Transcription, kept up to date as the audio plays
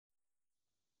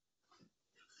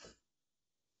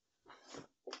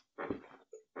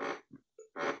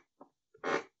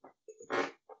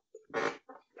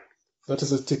That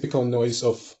is a typical noise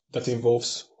that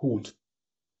involves wood.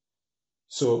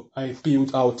 So I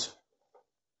peeled out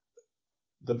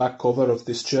the back cover of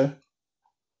this chair.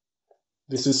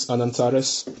 This is an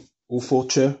Antares UFO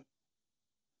chair.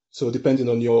 So depending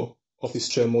on your office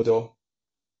chair model,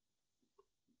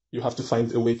 you have to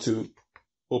find a way to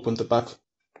open the back.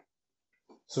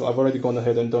 So I've already gone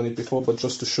ahead and done it before, but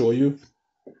just to show you,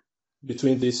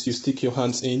 between this you stick your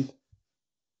hands in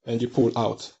and you pull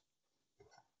out.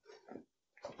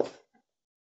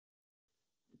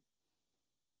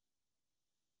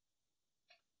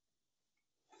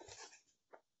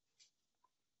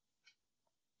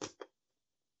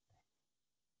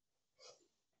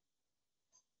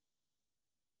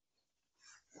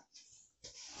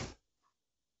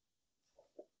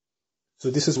 So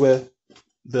this is where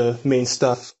the main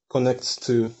staff connects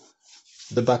to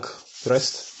the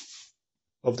backrest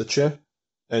of the chair,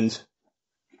 and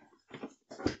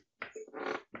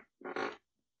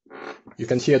you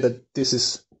can hear that this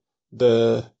is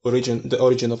the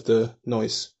origin of the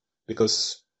noise,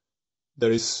 because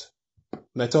there is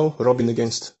metal rubbing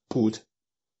against wood.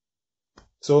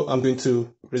 So I'm going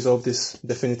to resolve this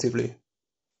definitively,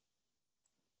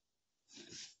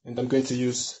 and I'm going to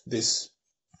use this.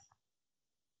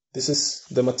 This is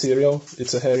the material.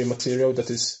 It's a hairy material that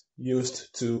is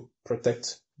used to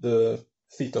protect the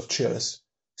feet of chairs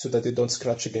so that they don't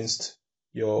scratch against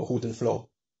your wooden floor.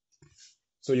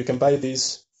 So you can buy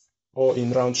these or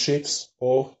in round shapes,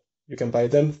 or you can buy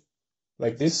them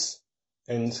like this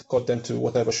and cut them to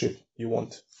whatever shape you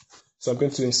want. So I'm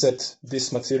going to insert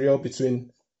this material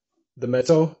between the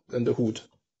metal and the wood,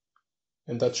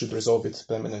 and that should resolve it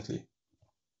permanently.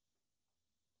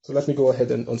 So let me go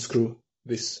ahead and unscrew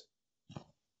this.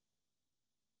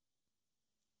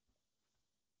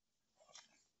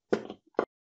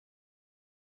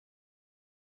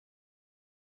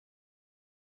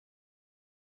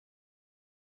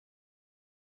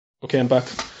 Okay, I'm back.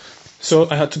 So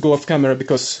I had to go off camera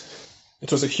because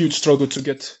it was a huge struggle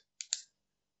to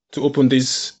open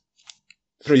these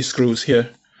 3 screws here.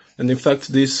 And in fact,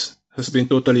 this has been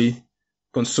totally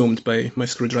consumed by my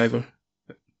screwdriver.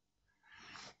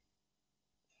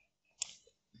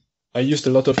 I used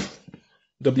a lot of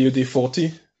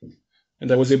WD-40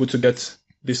 and I was able to get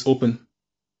this open.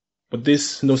 But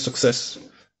this, no success.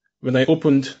 When I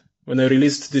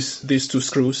released these 2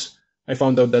 screws, I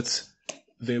found out that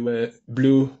they were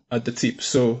blue at the tip,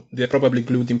 so they're probably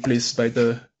glued in place by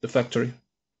the factory.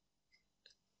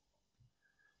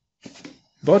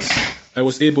 But I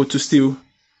was able to still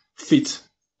fit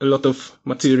a lot of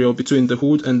material between the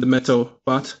wood and the metal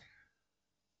part.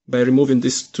 By removing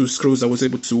these 2 screws, I was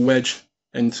able to wedge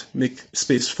and make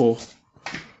space for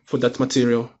that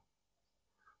material.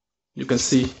 You can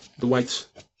see the white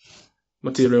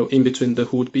material in between the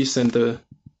wood piece and the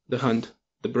hand,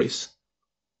 the brace.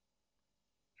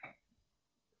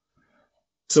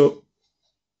 So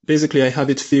basically I have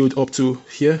it filled up to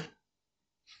here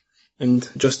and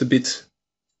just a bit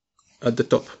at the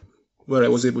top where I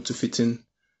was able to fit in.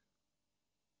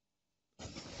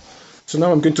 So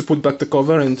now I'm going to put back the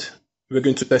cover and we're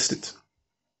going to test it.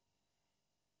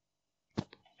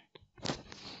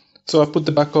 So I've put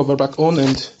the back cover back on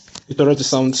and it already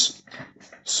sounds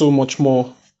so much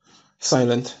more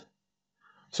silent.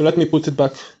 So let me put it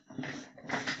back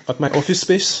at my office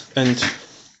space and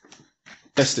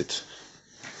test it.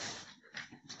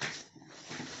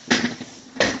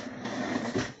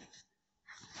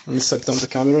 Let me set down the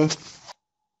camera.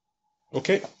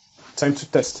 Okay, time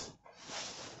to test.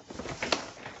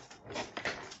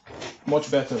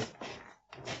 Much better.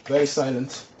 Very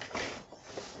silent.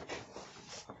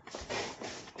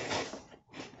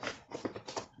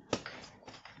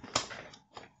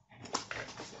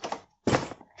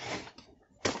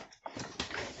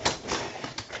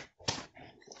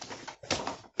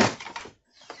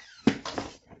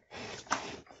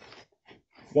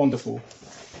 Wonderful.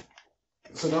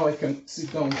 So now I can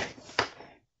sit down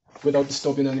without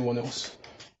disturbing anyone else,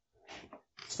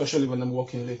 especially when I'm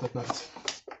working late at night.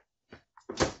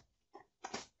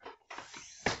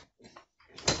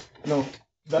 Now,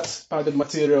 that padded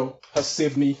material has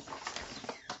saved me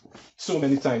so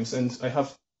many times, and I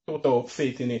have total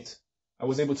faith in it. I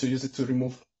was able to use it to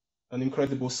remove an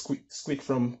incredible squeak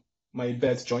from my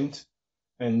bed joint,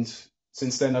 and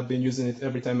since then I've been using it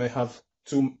every time I have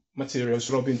 2 materials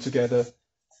rubbing together,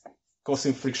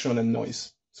 causing friction and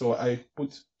noise. So I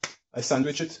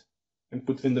sandwich it and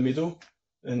put in the middle,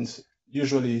 and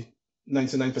usually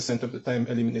 99% of the time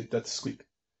eliminate that squeak.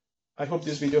 I hope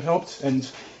this video helped, and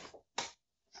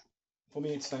for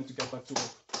me it's time to get back to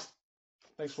work.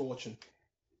 Thanks for watching.